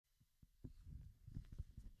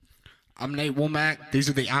I'm Nate Womack.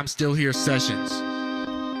 These are the I'm Still Here sessions.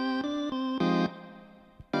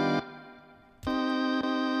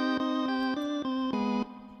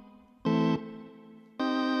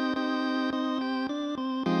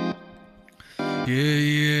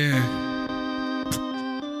 Yeah.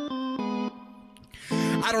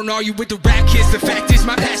 I don't argue with the rap kids. The fact is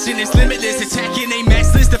my passion is limitless. Attacking a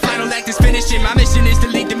massless. The final act is finishing. My mission is to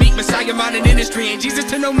lead the meek Messiah modern industry. And Jesus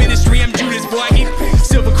to no ministry. I'm Judas, boy. I keep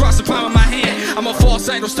silver cross the palm of my hand. I'm a false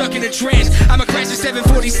idol stuck in a trance. I'm a crash of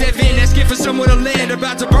 747. Asking for someone to land.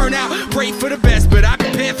 About to burn out. Pray for the best, but I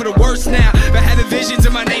prepare for the worst now. But having visions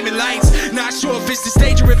of my name in lights. Not sure if it's the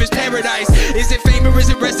stage or if it's paradise. Is it fame or is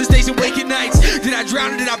it rest? The station waking nights. Did I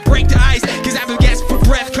drown or did I break the ice? Cause I've been gasping for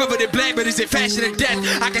breath, covered in black. But is it fashion or death?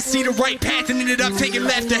 I can see the right path and ended up taking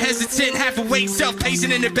left. The hesitant, half awake,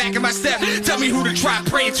 self-pacing in the back of my step. Tell me who to try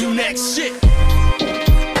praying to next. Shit.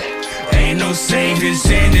 Ain't no saviors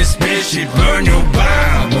in this bitch, shit, burn your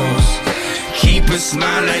Bibles. Keep a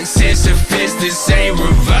smile like Sisyphus, this ain't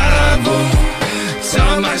revival.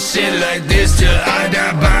 Talk my shit like this till I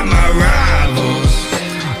die by my rivals.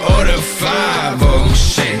 Or the 5-0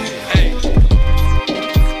 shit.